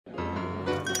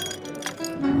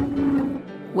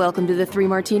Welcome to the Three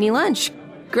Martini Lunch.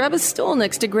 Grab a stool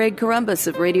next to Greg Columbus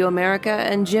of Radio America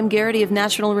and Jim Garrity of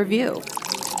National Review.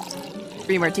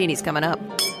 Three Martinis coming up.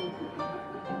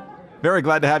 Very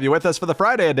glad to have you with us for the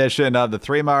Friday edition of the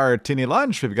Three Martini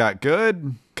Lunch. We've got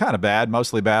good, kind of bad,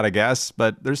 mostly bad, I guess,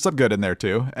 but there's some good in there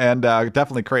too. And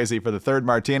definitely crazy for the third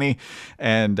martini.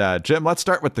 And Jim, let's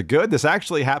start with the good. This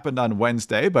actually happened on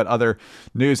Wednesday, but other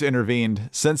news intervened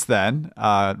since then.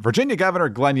 Virginia Governor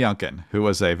Glenn Youngkin, who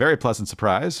was a very pleasant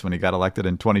surprise when he got elected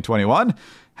in 2021.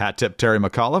 Hat tip Terry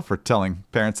McAuliffe for telling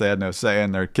parents they had no say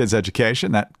in their kids'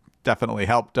 education. That definitely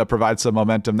helped provide some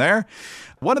momentum there.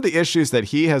 One of the issues that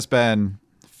he has been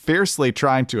fiercely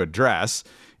trying to address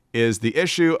is the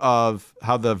issue of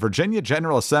how the Virginia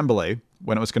General Assembly,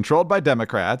 when it was controlled by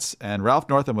Democrats and Ralph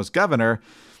Northam was governor,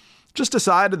 just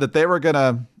decided that they were going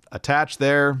to attach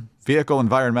their vehicle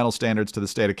environmental standards to the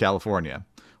state of California.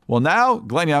 Well, now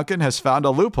Glenn Youngkin has found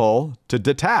a loophole to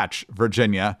detach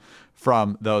Virginia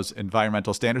from those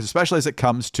environmental standards, especially as it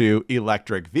comes to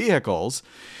electric vehicles.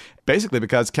 Basically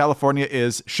because California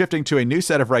is shifting to a new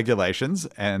set of regulations.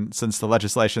 And since the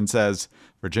legislation says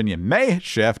Virginia may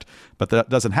shift, but that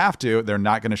doesn't have to, they're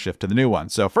not going to shift to the new one.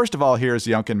 So first of all, here's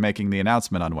Youngkin making the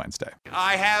announcement on Wednesday.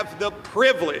 I have the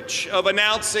privilege of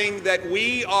announcing that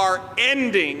we are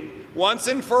ending once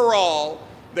and for all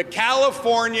the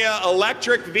California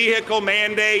electric vehicle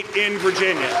mandate in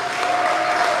Virginia.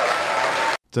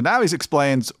 So now he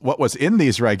explains what was in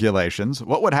these regulations,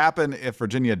 what would happen if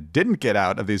Virginia didn't get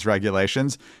out of these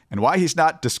regulations, and why he's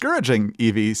not discouraging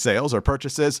EV sales or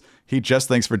purchases. He just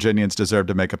thinks Virginians deserve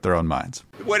to make up their own minds.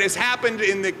 What has happened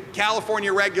in the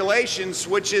California regulations,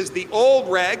 which is the old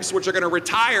regs, which are going to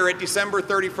retire at December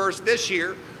 31st this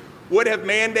year, would have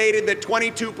mandated that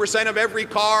 22% of every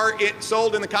car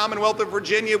sold in the Commonwealth of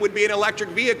Virginia would be an electric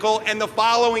vehicle, and the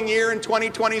following year in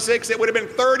 2026, it would have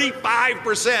been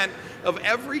 35% of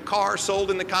every car sold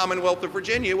in the Commonwealth of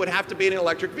Virginia would have to be an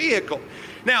electric vehicle.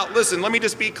 Now, listen, let me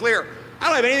just be clear. I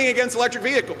don't have anything against electric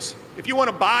vehicles. If you want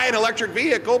to buy an electric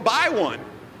vehicle, buy one.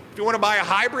 If you want to buy a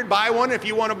hybrid, buy one. If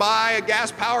you want to buy a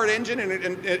gas-powered engine and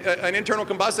an internal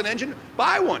combustion engine,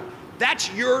 buy one.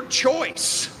 That's your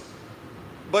choice.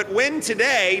 But when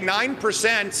today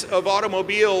 9% of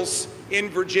automobiles in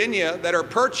Virginia that are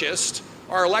purchased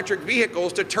are electric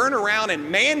vehicles, to turn around and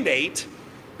mandate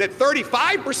that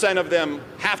 35% of them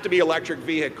have to be electric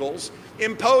vehicles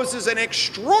imposes an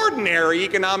extraordinary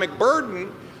economic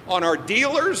burden on our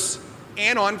dealers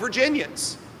and on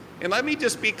Virginians. And let me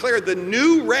just be clear, the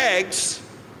new regs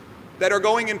that are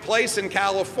going in place in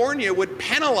California would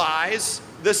penalize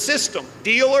the system.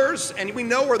 Dealers, and we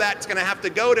know where that's going to have to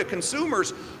go to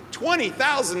consumers,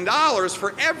 $20,000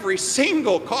 for every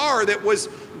single car that was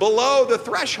below the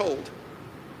threshold.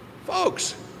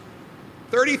 Folks,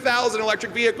 30,000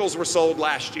 electric vehicles were sold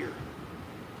last year.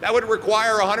 That would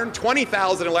require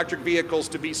 120,000 electric vehicles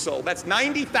to be sold. That's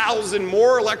 90,000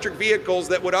 more electric vehicles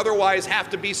that would otherwise have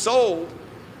to be sold.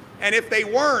 And if they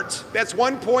weren't, that's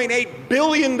 $1.8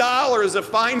 billion of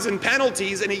fines and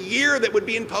penalties in a year that would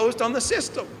be imposed on the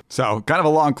system. So kind of a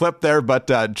long clip there, but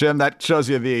Jim, that shows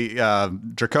you the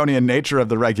draconian nature of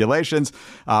the regulations.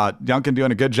 Youngkin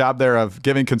doing a good job there of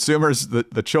giving consumers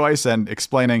the choice and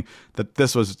explaining that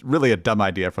this was really a dumb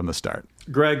idea from the start.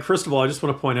 Greg, first of all, I just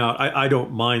want to point out, I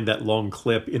don't mind that long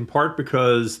clip, in part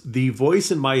because the voice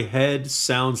in my head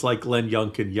sounds like Glenn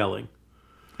Youngkin yelling.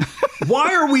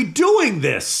 Why are we doing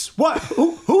this? What?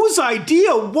 Whose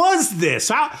idea was this?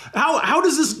 How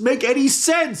does this make any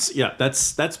sense? Yeah,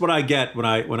 that's what I get when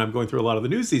I'm going through a lot of the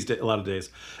news these days, a lot of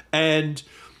days. And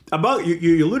about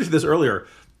you alluded to this earlier.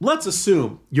 Let's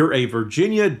assume you're a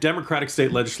Virginia Democratic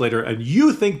state legislator and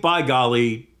you think, by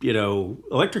golly,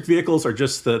 electric vehicles are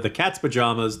just the cat's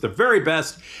pajamas, the very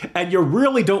best, and you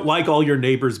really don't like all your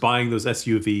neighbors buying those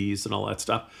SUVs and all that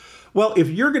stuff. Well, if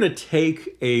you're going to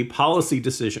take a policy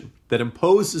decision that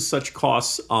imposes such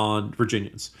costs on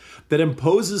Virginians,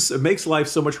 that makes life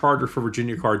so much harder for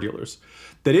Virginia car dealers,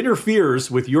 that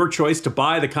interferes with your choice to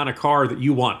buy the kind of car that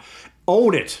you want,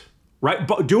 own it, right?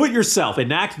 Do it yourself.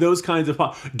 Enact those kinds of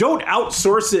don't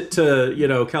outsource it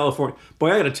to, California.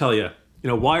 Boy, I got to tell you,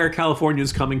 why are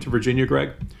Californians coming to Virginia,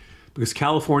 Greg? Because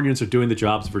Californians are doing the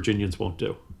jobs Virginians won't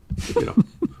do.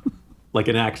 Like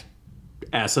enact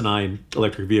asinine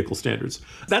electric vehicle standards.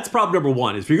 That's problem number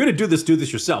one. If you're going to do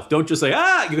this yourself. Don't just say,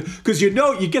 because you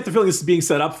get the feeling this is being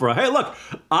set up for, hey, look,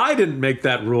 I didn't make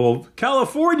that rule.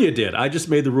 California did. I just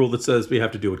made the rule that says we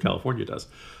have to do what California does.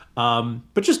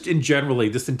 But just in generally,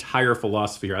 this entire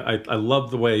philosophy, I love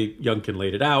the way Youngkin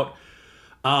laid it out.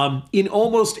 In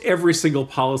almost every single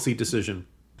policy decision,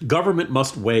 government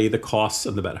must weigh the costs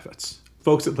and the benefits.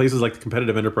 folks at places like the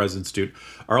Competitive Enterprise Institute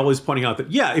are always pointing out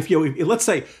that, yeah, if let's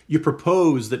say you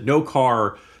propose that no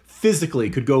car physically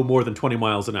could go more than 20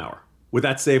 miles an hour. Would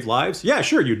that save lives? Yeah,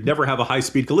 sure. You'd never have a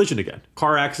high-speed collision again.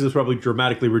 Car accidents probably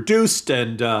dramatically reduced,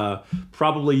 and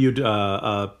probably you'd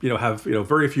have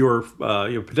very fewer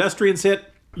pedestrians hit.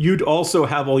 You'd also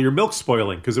have all your milk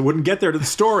spoiling because it wouldn't get there to the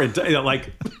store. And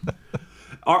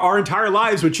our entire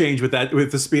lives would change with that.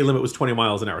 With the speed limit was 20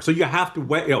 miles an hour. So you have to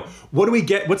weigh. What do we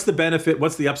get? What's the benefit?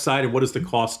 What's the upside? And what is the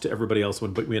cost to everybody else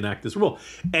when we enact this rule?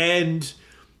 And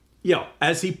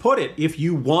as he put it, if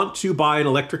you want to buy an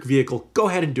electric vehicle, go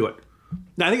ahead and do it.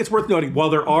 Now, I think it's worth noting, while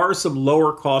there are some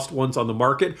lower cost ones on the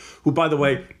market, who, by the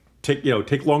way,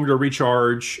 take longer to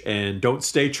recharge and don't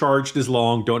stay charged as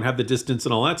long, don't have the distance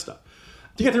and all that stuff.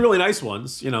 You get the really nice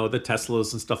ones, the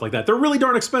Teslas and stuff like that. They're really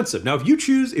darn expensive. Now,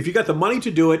 if you got the money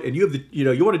to do it and you have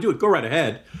you want to do it, go right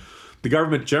ahead. The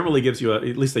government generally gives you at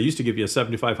least they used to give you a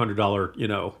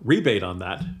 $7,500, rebate on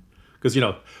that. Because,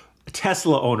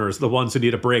 Tesla owners, the ones who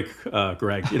need a break,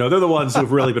 Greg, they're the ones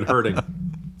who've really been hurting.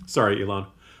 Sorry, Elon.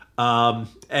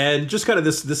 And just kind of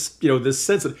this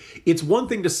sense that it's one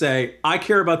thing to say, I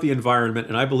care about the environment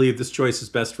and I believe this choice is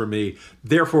best for me.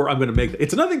 Therefore, I'm going to make it.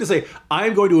 It's another thing to say,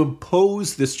 I'm going to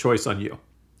impose this choice on you.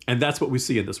 And that's what we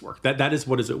see in this work. That is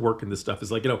what is at work in this stuff.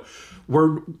 Is like,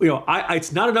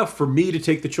 it's not enough for me to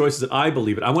take the choices that I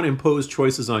believe in. I want to impose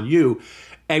choices on you.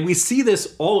 And we see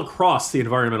this all across the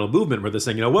environmental movement where they're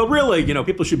saying, well, really,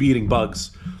 people should be eating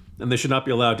bugs. And they should not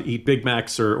be allowed to eat Big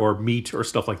Macs or meat or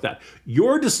stuff like that.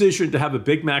 Your decision to have a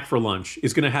Big Mac for lunch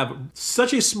is going to have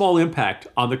such a small impact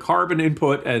on the carbon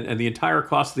input and the entire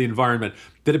cost of the environment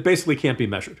that it basically can't be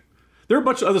measured. There are a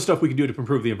bunch of other stuff we can do to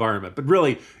improve the environment. But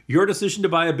really, your decision to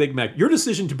buy a Big Mac, your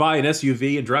decision to buy an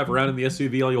SUV and drive around in the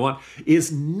SUV all you want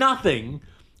is nothing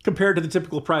compared to the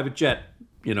typical private jet,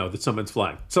 that someone's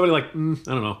flying. Somebody like,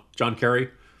 I don't know, John Kerry,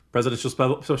 Presidential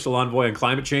Special Envoy on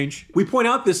Climate Change. We point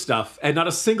out this stuff, and not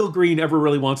a single Green ever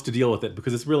really wants to deal with it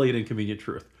because it's really an inconvenient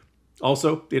truth.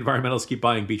 Also, the environmentalists keep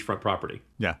buying beachfront property.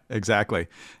 Yeah, exactly.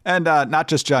 And not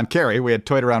just John Kerry. We had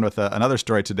toyed around with another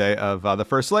story today of the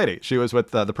First Lady. She was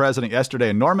with the president yesterday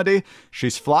in Normandy.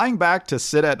 She's flying back to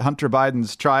sit at Hunter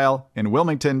Biden's trial in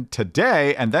Wilmington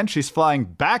today, and then she's flying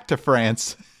back to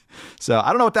France. So I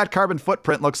don't know what that carbon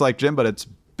footprint looks like, Jim, but it's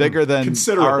bigger than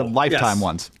our lifetime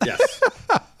ones. Yes.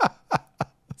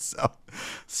 So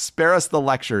spare us the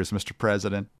lectures, Mr.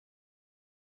 President.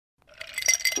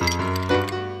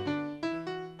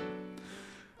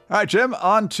 All right, Jim,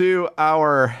 on to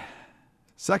our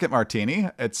second martini.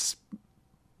 It's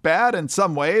bad in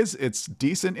some ways. It's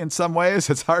decent in some ways.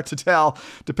 It's hard to tell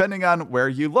depending on where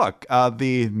you look.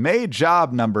 The May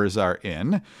job numbers are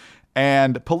in.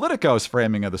 And Politico's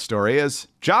framing of the story is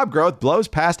job growth blows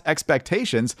past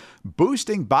expectations,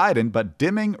 boosting Biden but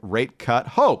dimming rate cut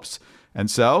hopes.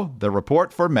 And so the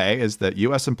report for May is that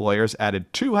U.S. employers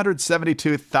added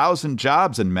 272,000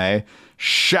 jobs in May,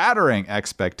 shattering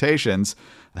expectations.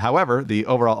 However, the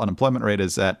overall unemployment rate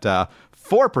is at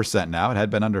 4% now. It had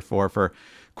been under 4 for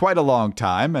quite a long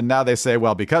time. And now they say,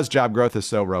 well, because job growth is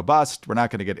so robust, we're not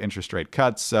going to get interest rate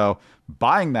cuts. So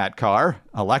buying that car,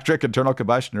 electric, internal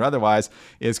combustion, or otherwise,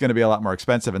 is going to be a lot more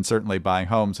expensive, and certainly buying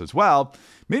homes as well.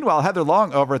 Meanwhile, Heather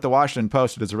Long over at the Washington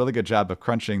Post, who does a really good job of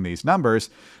crunching these numbers,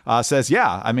 says,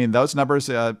 those numbers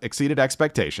exceeded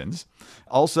expectations.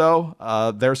 Also,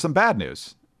 there's some bad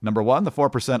news. Number one, the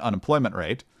 4% unemployment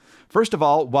rate. First of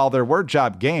all, while there were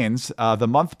job gains, the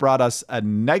month brought us a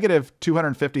negative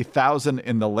 250,000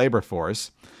 in the labor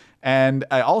force, and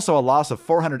also a loss of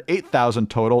 408,000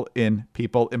 total in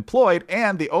people employed,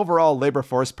 and the overall labor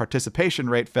force participation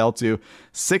rate fell to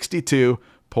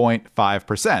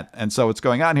 62.5%. And so what's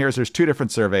going on here is there's two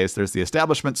different surveys. There's the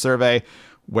establishment survey,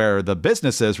 where the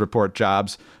businesses report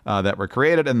jobs that were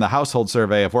created, and the household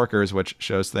survey of workers, which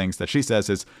shows things that she says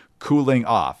is cooling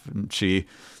off. And she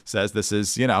says this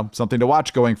is, something to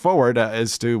watch going forward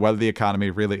as to whether the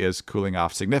economy really is cooling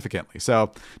off significantly.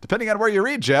 So depending on where you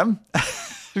read, Jim,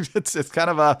 it's kind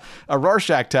of a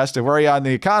Rorschach test of where you are in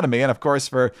the economy. And of course,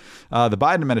 for the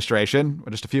Biden administration,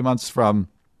 just a few months from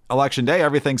Election day,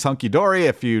 everything's hunky-dory.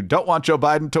 If you don't want Joe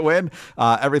Biden to win,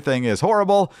 everything is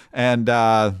horrible. And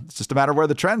it's just a matter of where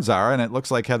the trends are. And it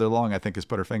looks like Heather Long, I think, has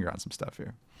put her finger on some stuff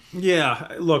here. Yeah,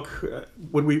 look,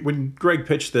 when Greg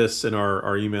pitched this in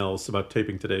our emails about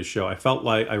taping today's show, I felt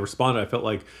like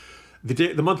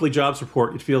the monthly jobs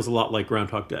report, it feels a lot like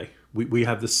Groundhog Day. We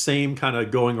have the same kind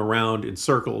of going around in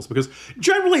circles because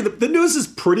generally the news is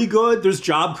pretty good. There's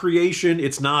job creation.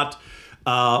 It's not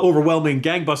overwhelming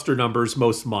gangbuster numbers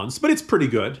most months, but it's pretty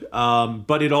good.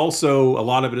 But it also, a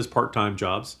lot of it is part-time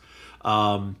jobs.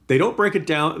 They don't break it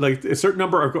down. Like a certain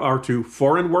number are to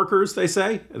foreign workers, they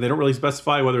say, and they don't really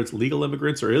specify whether it's legal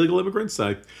immigrants or illegal immigrants.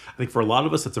 I think for a lot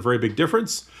of us, that's a very big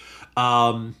difference.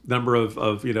 Number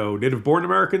of native-born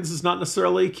Americans is not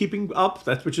necessarily keeping up.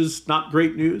 Which is not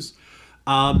great news.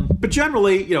 But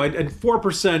generally, and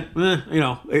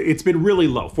 4%, it's been really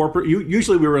low.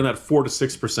 Usually we were in that 4 to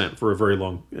 6% for a very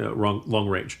long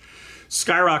range.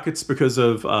 Skyrockets because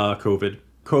of COVID.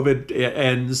 COVID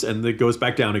ends and it goes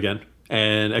back down again,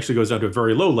 and actually goes down to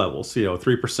very low levels.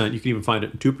 3%. You can even find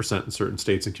it in 2% in certain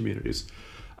states and communities.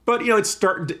 But it's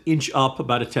starting to inch up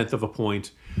about 1/10 of a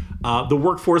point. The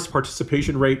workforce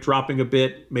participation rate dropping a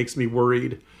bit makes me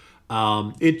worried.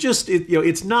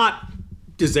 It's not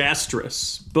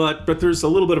disastrous, but there's a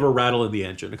little bit of a rattle in the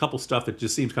engine. A couple stuff that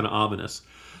just seems kind of ominous.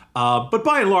 But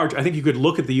by and large, I think you could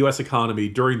look at the U.S. economy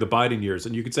during the Biden years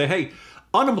and you could say, hey,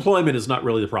 unemployment is not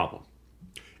really the problem.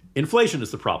 Inflation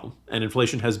is the problem. And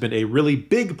inflation has been a really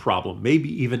big problem, maybe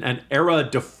even an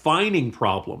era-defining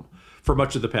problem for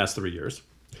much of the past 3 years.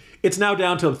 It's now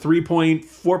down to 3.4%,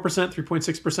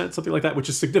 3.6%, something like that, which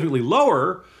is significantly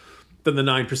lower than the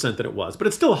 9% that it was. But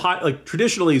it's still high. Like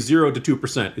traditionally, 0 to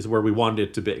 2% is where we wanted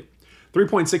it to be.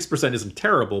 3.6% isn't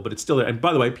terrible, but it's still there. And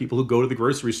by the way, people who go to the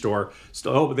grocery store,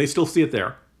 they still see it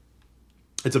there.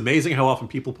 It's amazing how often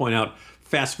people point out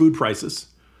fast food prices.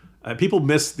 People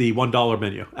miss the $1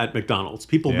 menu at McDonald's.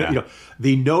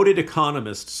 The noted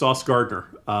economist Sauce Gardner,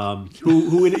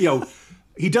 he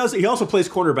also plays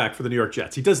cornerback for the New York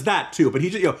Jets. He does that too, but he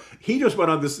just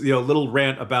went on this little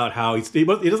rant about how he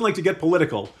doesn't like to get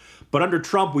political, but under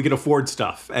Trump we can afford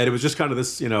stuff, and it was just kind of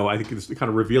this I think it's kind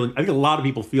of revealing. I think a lot of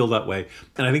people feel that way,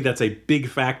 and I think that's a big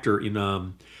factor in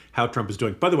how Trump is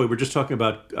doing. By the way, we're just talking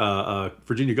about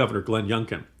Virginia Governor Glenn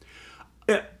Youngkin.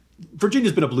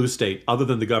 Virginia's been a blue state other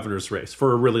than the governor's race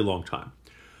for a really long time.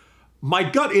 My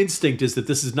gut instinct is that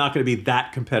this is not going to be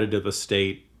that competitive a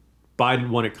state. Biden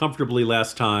won it comfortably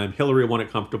last time. Hillary won it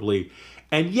comfortably.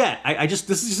 And yet, this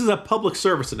is a public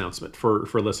service announcement for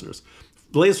listeners.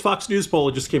 The latest Fox News poll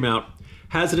that just came out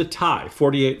has it a tie,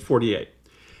 48-48.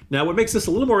 Now, what makes this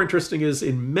a little more interesting is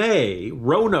in May,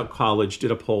 Roanoke College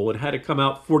did a poll and had it come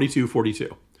out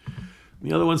 42-42.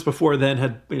 The other ones before then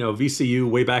had, VCU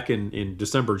way back in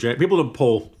December. People don't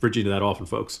poll Virginia that often,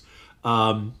 folks.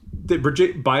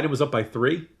 Biden was up by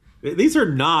 3. These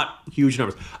are not huge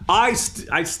numbers. I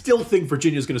still think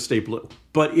Virginia is going to stay blue,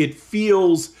 but it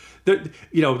feels that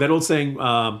that old saying,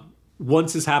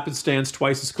 once is happenstance,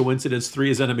 twice is coincidence,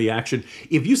 3 is enemy action.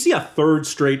 If you see a third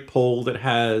straight poll that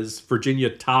has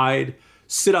Virginia tied,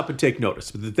 sit up and take notice.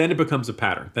 But then it becomes a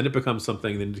pattern. Then it becomes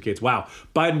something that indicates, wow,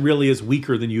 Biden really is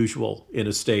weaker than usual in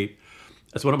a state.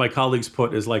 As one of my colleagues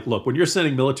put, is like, look, when you're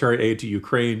sending military aid to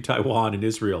Ukraine, Taiwan, and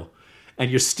Israel,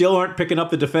 and you still aren't picking up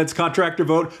the defense contractor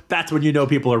vote, that's when you know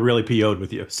people are really PO'd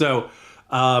with you. So,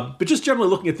 but just generally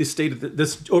looking at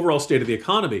this overall state of the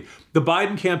economy, the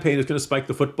Biden campaign is going to spike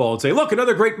the football and say, look,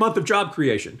 another great month of job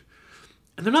creation.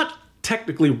 And they're not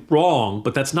technically wrong,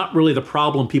 but that's not really the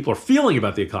problem people are feeling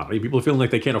about the economy. People are feeling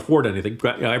like they can't afford anything.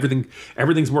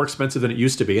 Everything's more expensive than it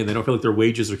used to be, and they don't feel like their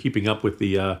wages are keeping up with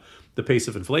the pace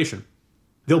of inflation.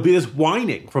 There'll be this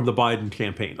whining from the Biden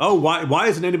campaign. Oh, why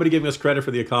isn't anybody giving us credit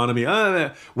for the economy?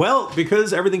 Well,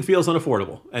 because everything feels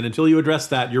unaffordable. And until you address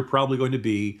that, you're probably going to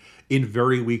be in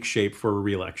very weak shape for a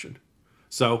re-election.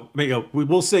 So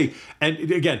we'll see. And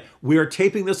again, we are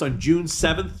taping this on June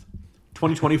 7th,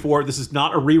 2024. This is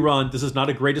not a rerun. This is not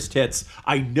a greatest hits.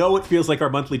 I know it feels like our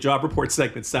monthly job report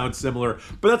segment sounds similar,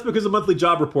 but that's because the monthly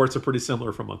job reports are pretty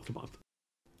similar from month to month.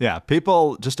 Yeah,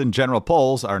 people just in general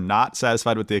polls are not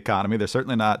satisfied with the economy. They're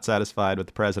certainly not satisfied with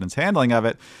the president's handling of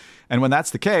it. And when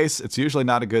that's the case, it's usually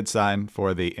not a good sign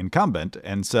for the incumbent.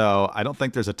 And so I don't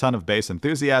think there's a ton of base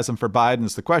enthusiasm for Biden.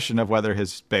 It's the question of whether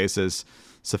his base is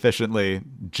sufficiently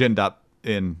ginned up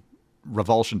in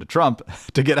revulsion to Trump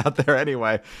to get out there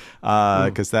anyway.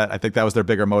 Because I think that was their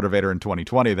bigger motivator in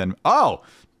 2020 than,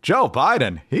 Joe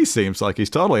Biden, he seems like he's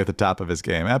totally at the top of his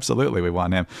game. Absolutely, we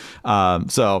want him.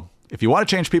 So if you want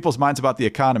to change people's minds about the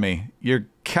economy, you're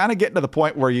kind of getting to the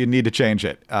point where you need to change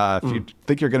it. If you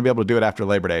think you're going to be able to do it after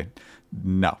Labor Day,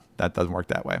 no, that doesn't work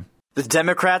that way. The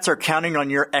Democrats are counting on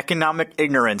your economic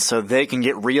ignorance so they can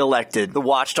get reelected. The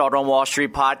Watchdog on Wall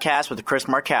Street podcast with Chris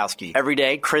Markowski. Every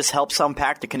day, Chris helps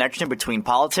unpack the connection between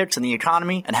politics and the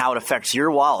economy and how it affects your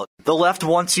wallet. The left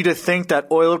wants you to think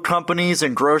that oil companies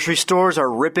and grocery stores are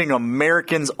ripping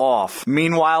Americans off.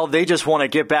 Meanwhile, they just want to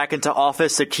get back into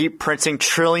office to keep printing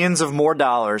trillions of more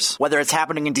dollars. Whether it's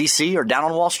happening in D.C. or down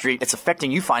on Wall Street, it's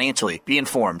affecting you financially. Be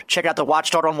informed. Check out the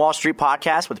Watchdog on Wall Street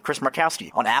podcast with Chris Markowski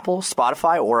on Apple,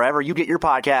 Spotify, or wherever you get your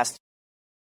podcasts.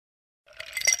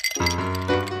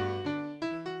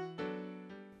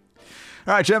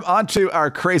 All right, Jim, on to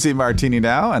our crazy martini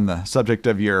now and the subject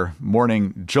of your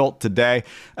morning jolt today.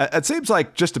 It seems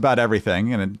like just about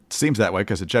everything, and it seems that way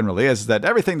because it generally is, that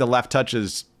everything the left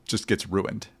touches just gets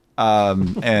ruined.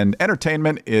 And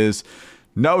entertainment is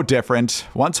no different.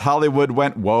 Once Hollywood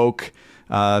went woke,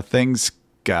 things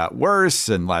got worse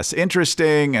and less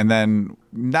interesting, and then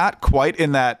not quite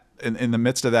in the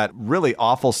midst of that really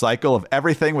awful cycle of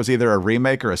everything was either a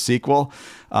remake or a sequel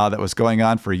that was going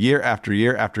on for year after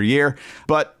year after year.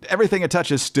 But everything it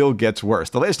touches still gets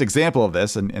worse. The latest example of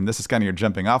this, and this is kind of your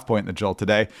jumping off point in the jolt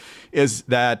today, is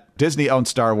that Disney owns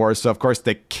Star Wars. So, of course,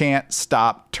 they can't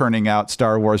stop turning out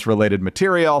Star Wars related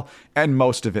material, and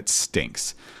most of it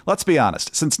stinks. Let's be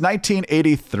honest. Since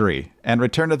 1983 and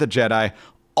Return of the Jedi,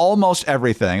 almost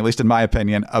everything, at least in my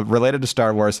opinion, related to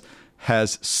Star Wars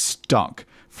has stunk.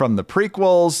 From the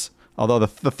prequels, although the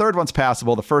third one's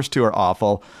passable, the first two are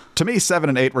awful. To me, 7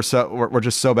 and 8 were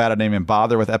just so bad I didn't even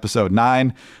bother with episode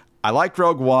 9. I liked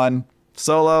Rogue One.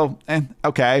 Solo,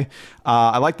 okay.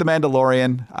 I like The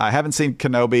Mandalorian. I haven't seen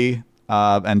Kenobi,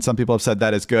 and some people have said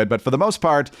that is good. But for the most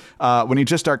part, when you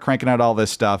just start cranking out all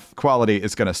this stuff, quality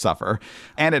is going to suffer.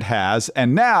 And it has.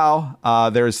 And now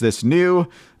there's this new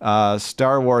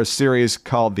Star Wars series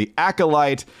called The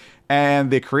Acolyte.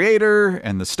 And the creator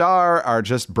and the star are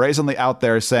just brazenly out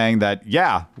there saying that,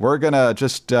 yeah, we're going to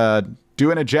just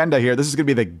do an agenda here. This is going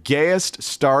to be the gayest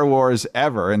Star Wars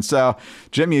ever. And so,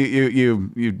 Jim,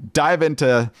 you dive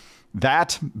into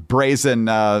that brazen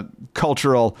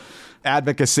cultural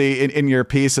advocacy in your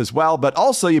piece as well. But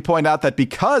also you point out that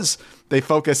because they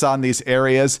focus on these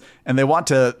areas and they want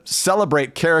to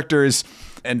celebrate characters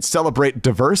and celebrate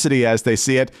diversity as they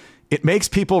see it, it makes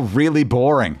people really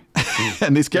boring.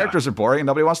 And these characters are boring and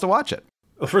nobody wants to watch it.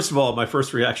 Well, first of all, my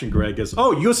first reaction, Greg, is,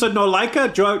 oh, you said no like a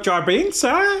Jar Binks,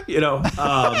 huh? You know.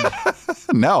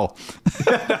 No. No.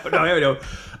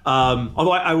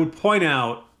 Although I would point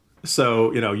out,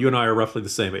 so, you know, you and I are roughly the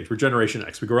same age. We're Generation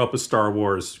X. We grew up with Star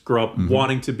Wars, grew up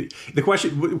wanting to be. The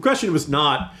question was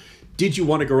not, did you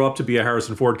want to grow up to be a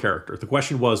Harrison Ford character? The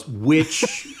question was,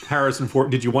 which Harrison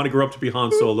Ford? Did you want to grow up to be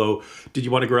Han Solo? Did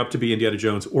you want to grow up to be Indiana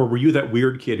Jones? Or were you that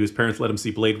weird kid whose parents let him see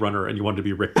Blade Runner and you wanted to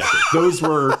be Rick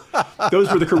Deckard?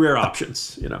 Those were the career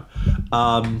options, you know.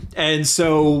 And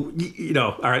so, you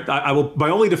know, all right, I will. My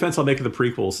only defense I'll make of the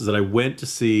prequels is that I went to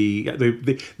see,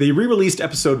 they re-released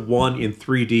episode 1 in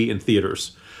 3D in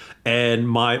theaters. And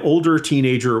my older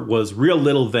teenager was real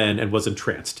little then and was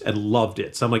entranced and loved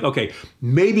it. So I'm like, okay,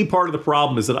 maybe part of the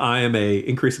problem is that I am a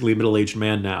increasingly middle-aged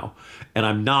man now, and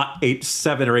I'm not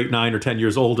 7 or 8, 9 or 10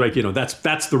 years old. Right? You know,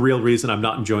 that's the real reason I'm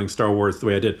not enjoying Star Wars the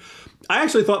way I did. I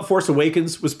actually thought Force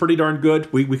Awakens was pretty darn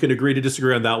good. We can agree to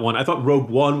disagree on that one. I thought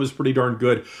Rogue One was pretty darn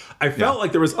good. I felt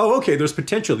like there was, there's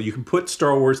potential that you can put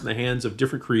Star Wars in the hands of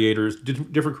different creators,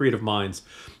 different creative minds,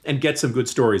 and get some good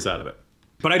stories out of it.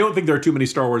 But I don't think there are too many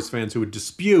Star Wars fans who would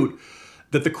dispute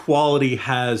that the quality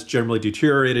has generally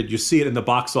deteriorated. You see it in the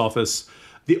box office.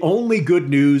 The only good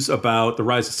news about The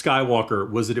Rise of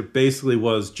Skywalker was that it basically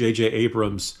was J.J.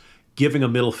 Abrams giving a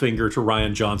middle finger to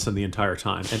Rian Johnson the entire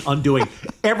time and undoing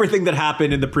everything that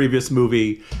happened in the previous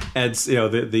movie and, you know,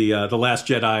 the Last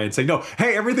Jedi, and saying, no,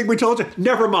 hey, everything we told you,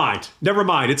 never mind.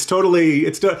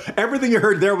 Everything you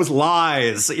heard there was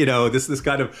lies. You know, this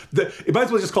kind of, you might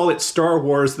as well just call it Star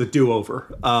Wars the do-over,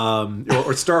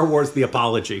 or Star Wars the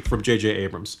apology from J.J.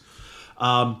 Abrams.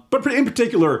 But in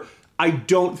particular, I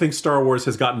don't think Star Wars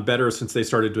has gotten better since they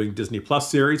started doing Disney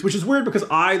Plus series, which is weird because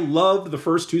I loved the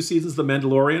first 2 seasons of The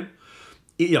Mandalorian.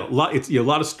 You know, a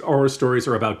lot of Star Wars stories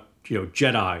are about, you know,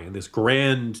 Jedi and this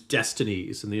grand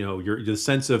destinies and, you know, the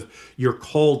sense of you're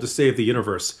called to save the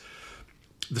universe.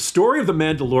 The story of The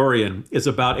Mandalorian is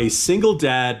about a single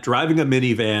dad driving a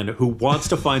minivan who wants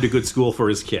to find a good school for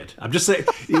his kid. I'm just saying,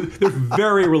 they're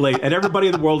very related, and everybody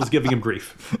in the world is giving him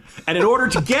grief. And in order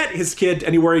to get his kid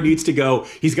anywhere he needs to go,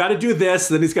 he's got to do this,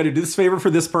 then he's got to do this favor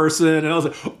for this person. And I was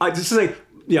like, I just say,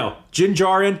 you know, Jin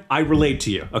Djarin, I relate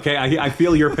to you, okay? I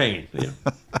feel your pain. You know?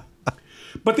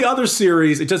 But the other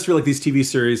series, it does feel like these TV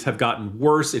series have gotten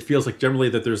worse. It feels like generally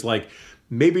that there's like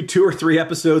maybe 2 or 3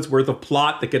 episodes worth of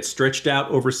plot that gets stretched out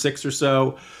over 6 or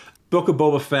so. Book of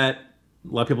Boba Fett,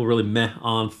 a lot of people really meh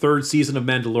on. 3rd season of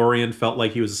Mandalorian felt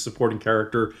like he was a supporting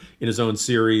character in his own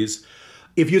series.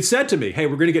 If you'd said to me, hey,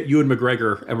 we're going to get Ewan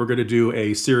McGregor and we're going to do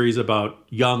a series about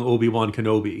young Obi-Wan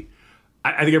Kenobi,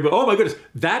 I think everybody, oh my goodness,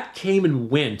 that came and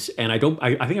went. And I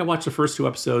think I watched the first 2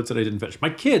 episodes and I didn't finish.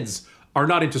 My kids are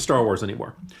not into Star Wars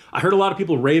anymore. I heard a lot of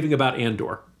people raving about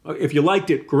Andor. If you liked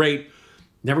it, great.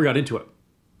 Never got into it.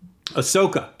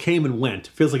 Ahsoka came and went.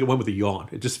 Feels like it went with a yawn.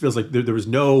 It just feels like there was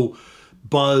no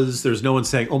buzz. There's no one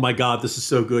saying, oh my God, this is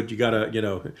so good. You gotta, you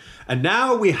know. And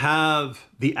now we have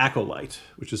The Acolyte,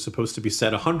 which is supposed to be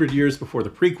set 100 years before the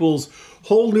prequels.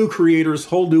 Whole new creators,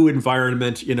 whole new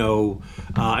environment, you know,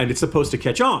 and it's supposed to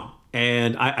catch on.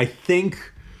 And I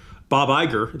think Bob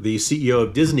Iger, the CEO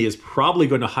of Disney, is probably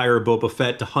going to hire Boba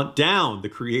Fett to hunt down the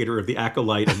creator of The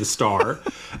Acolyte and the Star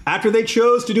after they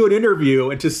chose to do an interview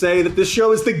and to say that this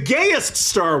show is the gayest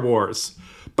Star Wars.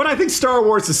 But I think Star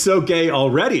Wars is so gay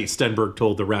already, Stenberg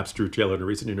told the Rap's Drew Taylor in a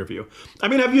recent interview. I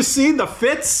mean, have you seen the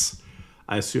fits?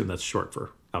 I assume that's short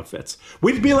for outfits.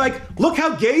 We'd be like, look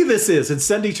how gay this is, and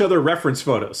send each other reference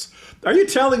photos. Are you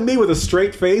telling me with a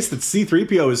straight face that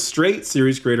C-3PO is straight?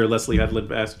 Series creator Leslie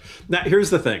Headland asked. Now, here's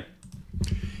the thing.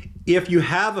 If you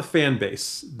have a fan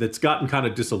base that's gotten kind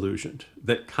of disillusioned,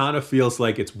 that kind of feels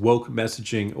like it's woke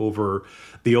messaging over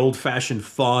the old-fashioned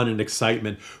fun and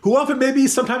excitement, who often maybe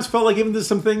sometimes felt like even there's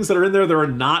some things that are in there that are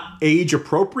not age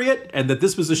appropriate, and that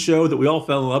this was a show that we all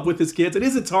fell in love with as kids. It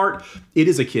is its heart. It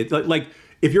is a kid. Like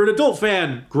if you're an adult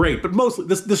fan, great. But mostly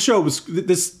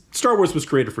this Star Wars was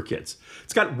created for kids.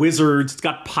 It's got wizards, it's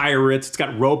got pirates, it's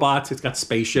got robots, it's got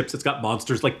spaceships, it's got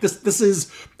monsters. Like this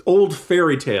is old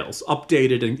fairy tales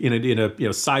updated in a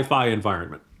sci-fi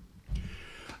environment.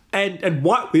 And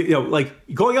what, like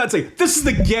going out and saying, this is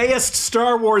the gayest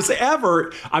Star Wars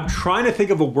ever. I'm trying to think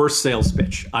of a worse sales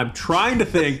pitch. I'm trying to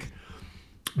think,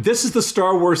 this is the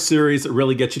Star Wars series that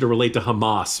really gets you to relate to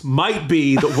Hamas. Might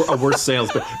be a worse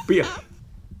sales pitch. But yeah,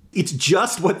 it's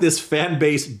just what this fan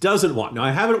base doesn't want. Now,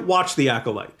 I haven't watched The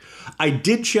Acolyte. I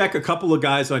did check a couple of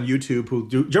guys on YouTube who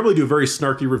generally do very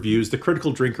snarky reviews. The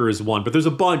Critical Drinker is one, but there's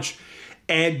a bunch.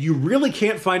 And you really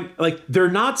can't find, like,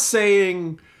 they're not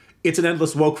saying it's an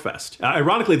endless woke fest.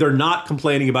 Ironically, they're not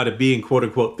complaining about it being, quote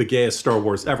unquote, the gayest Star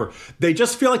Wars ever. They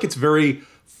just feel like it's very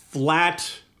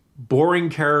flat, boring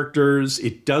characters.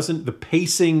 The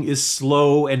pacing is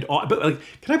slow and, but like,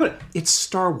 can I put it? It's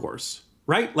Star Wars,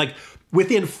 right? Like,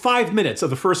 within 5 minutes of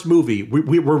the first movie,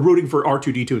 we're rooting for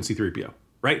R2-D2 and C-3PO,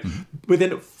 right? Mm-hmm.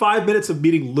 Within 5 minutes of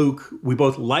meeting Luke, we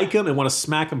both like him and want to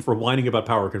smack him for whining about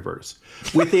power converters.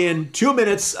 Within 2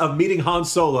 minutes of meeting Han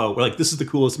Solo, we're like, this is the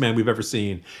coolest man we've ever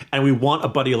seen. And we want a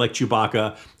buddy like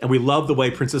Chewbacca. And we love the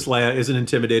way Princess Leia isn't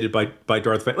intimidated by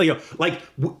Darth Vader.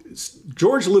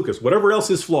 George Lucas, whatever else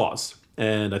his flaws,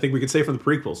 and I think we can say from the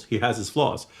prequels, he has his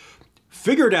flaws,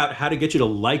 figured out how to get you to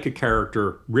like a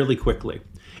character really quickly.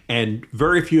 And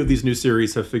very few of these new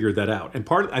series have figured that out. And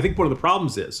I think one of the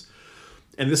problems is,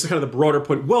 and this is kind of the broader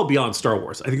point, well beyond Star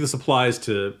Wars, I think this applies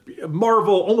to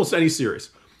Marvel, almost any series.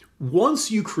 Once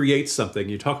you create something,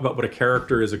 you talk about what a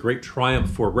character is a great triumph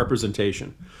for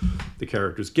representation. The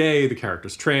character's gay, the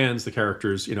character's trans, the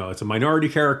character's, it's a minority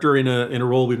character in a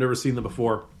role we've never seen them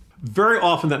before. Very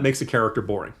often that makes a character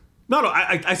boring. No,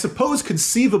 I suppose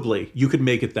conceivably you could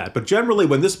make it that. But generally,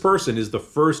 when this person is the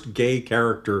first gay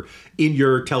character in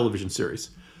your television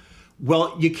series,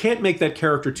 well, you can't make that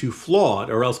character too flawed,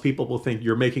 or else people will think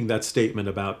you're making that statement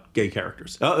about gay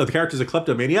characters. The character's a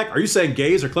kleptomaniac? Are you saying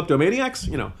gays are kleptomaniacs?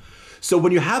 So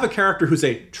when you have a character who's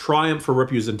a triumph for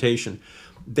representation,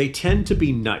 they tend to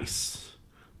be nice.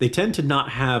 They tend to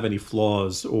not have any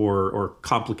flaws or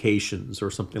complications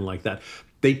or something like that.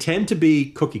 They tend to be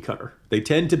cookie cutter. They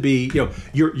tend to be,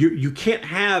 you can't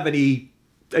have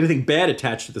anything bad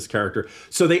attached to this character.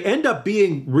 So they end up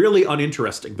being really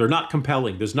uninteresting. They're not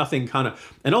compelling. There's nothing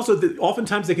and also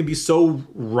oftentimes they can be so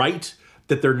right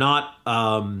that they're not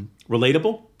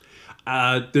relatable.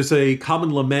 There's a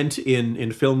common lament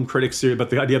in film critics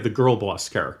about the idea of the girl boss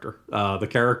character, the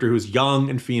character who's young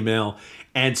and female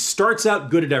and starts out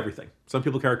good at everything. Some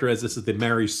people characterize this as the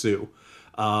Mary Sue.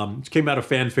 It came out of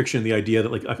fan fiction, the idea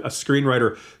that like a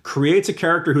screenwriter creates a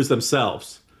character who's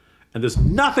themselves. And there's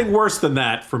nothing worse than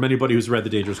that from anybody who's read the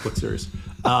Dangerous Click series.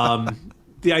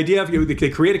 The idea of they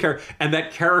create a character and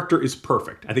that character is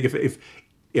perfect. I think if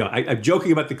I'm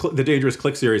joking about the Dangerous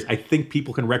Click series. I think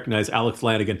people can recognize Alec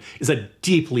Flanagan is a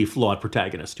deeply flawed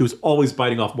protagonist who's always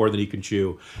biting off more than he can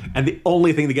chew. And the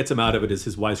only thing that gets him out of it is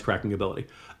his wisecracking ability.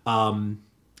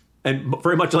 And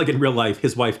very much like in real life,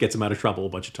 his wife gets him out of trouble a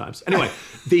bunch of times. Anyway,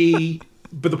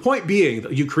 but the point being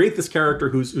that you create this character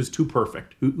who's too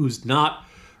perfect, who's not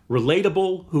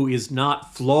relatable, who is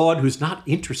not flawed, who's not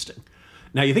interesting.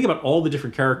 Now, you think about all the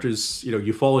different characters,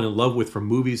 you've fallen in love with from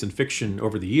movies and fiction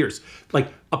over the years.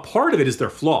 Like, a part of it is their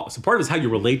flaws. A part of it is how you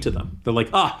relate to them. They're like,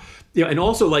 and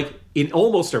also, like, in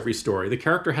almost every story, the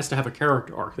character has to have a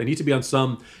character arc. They need to be on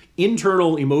some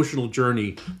internal emotional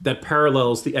journey that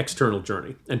parallels the external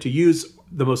journey. And to use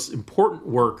the most important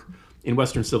work in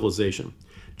Western civilization,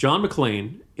 John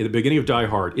McClane, in the beginning of Die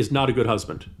Hard, is not a good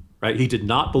husband, right? He did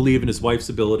not believe in his wife's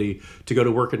ability to go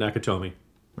to work at Nakatomi.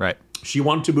 Right. She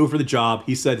wanted to move for the job.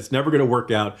 He said it's never going to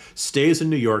work out. Stays in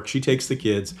New York. She takes the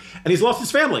kids. And he's lost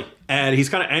his family. And he's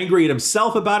kind of angry at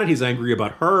himself about it. He's angry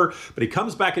about her. But he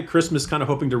comes back at Christmas kind of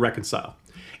hoping to reconcile.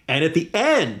 And at the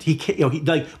end,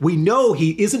 we know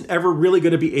he isn't ever really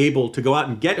going to be able to go out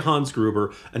and get Hans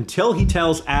Gruber until he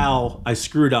tells Al, I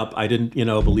screwed up. I didn't,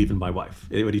 believe in my wife.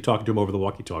 When he talked to him over the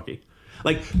walkie-talkie.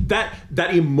 Like that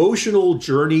emotional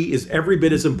journey is every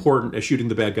bit as important as shooting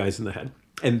the bad guys in the head.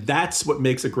 And that's what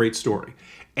makes a great story.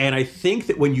 And I think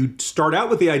that when you start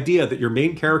out with the idea that your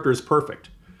main character is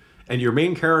perfect and your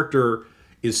main character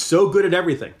is so good at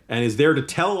everything and is there to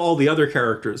tell all the other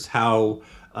characters how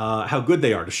good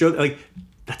they are, to show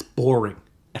that's boring.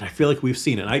 And I feel like we've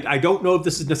seen it. I don't know if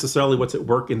this is necessarily what's at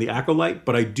work in The Acolyte,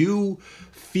 but I do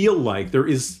feel like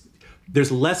there's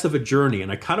less of a journey.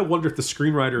 And I kind of wonder if the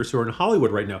screenwriters who are in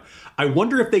Hollywood right now, I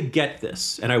wonder if they get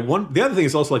this. And the other thing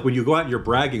is also, like, when you go out and you're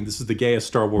bragging, this is the gayest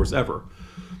Star Wars ever.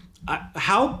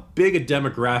 How big a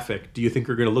demographic do you think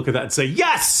are going to look at that and say,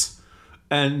 yes?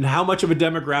 And how much of a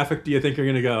demographic do you think are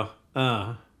going to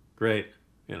go, great,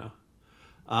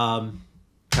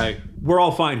 Hey, we're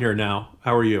all fine here now.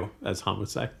 How are you, as Han would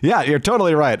say? Yeah, you're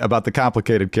totally right about the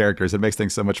complicated characters. It makes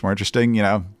things so much more interesting.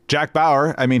 Jack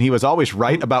Bauer, he was always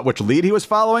right about which lead he was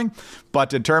following.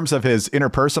 But in terms of his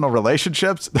interpersonal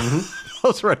relationships,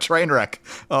 those were a train wreck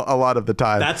a lot of the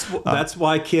time. That's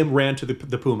why Kim ran to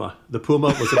the Puma. The Puma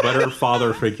was a better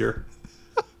father figure.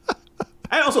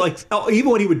 And also, even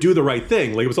when he would do the right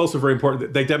thing, it was also very important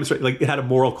that they demonstrate, it had a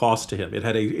moral cost to him. It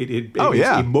had an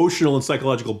emotional and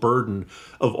psychological burden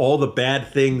of all the bad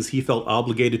things he felt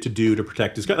obligated to do to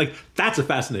protect his guy. That's a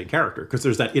fascinating character because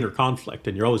there's that inner conflict,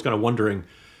 and you're always kind of wondering,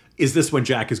 is this when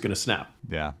Jack is going to snap?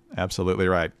 Yeah, absolutely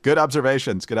right. Good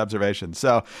observations.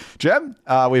 So, Jim,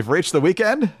 we've reached the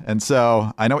weekend, and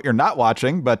so I know what you're not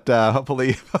watching, but hopefully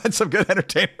you find some good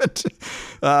entertainment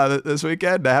this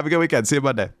weekend. Have a good weekend. See you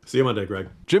Monday. See you Monday, Greg.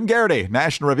 Jim Garrity,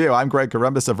 National Review. I'm Greg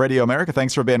Corombos of Radio America.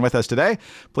 Thanks for being with us today.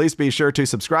 Please be sure to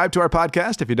subscribe to our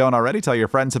podcast if you don't already. Tell your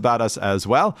friends about us as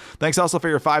well. Thanks also for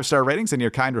your 5-star ratings and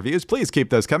your kind reviews. Please keep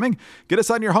those coming. Get us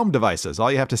on your home devices.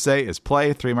 All you have to say is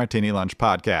play 3 Martini Lunch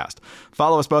Podcast.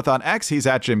 Follow us both on X. He's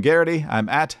at Jim Garrity. I'm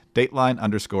at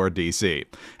Dateline_DC.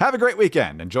 Have a great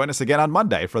weekend and join us again on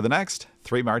Monday for the next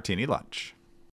 3 Martini Lunch.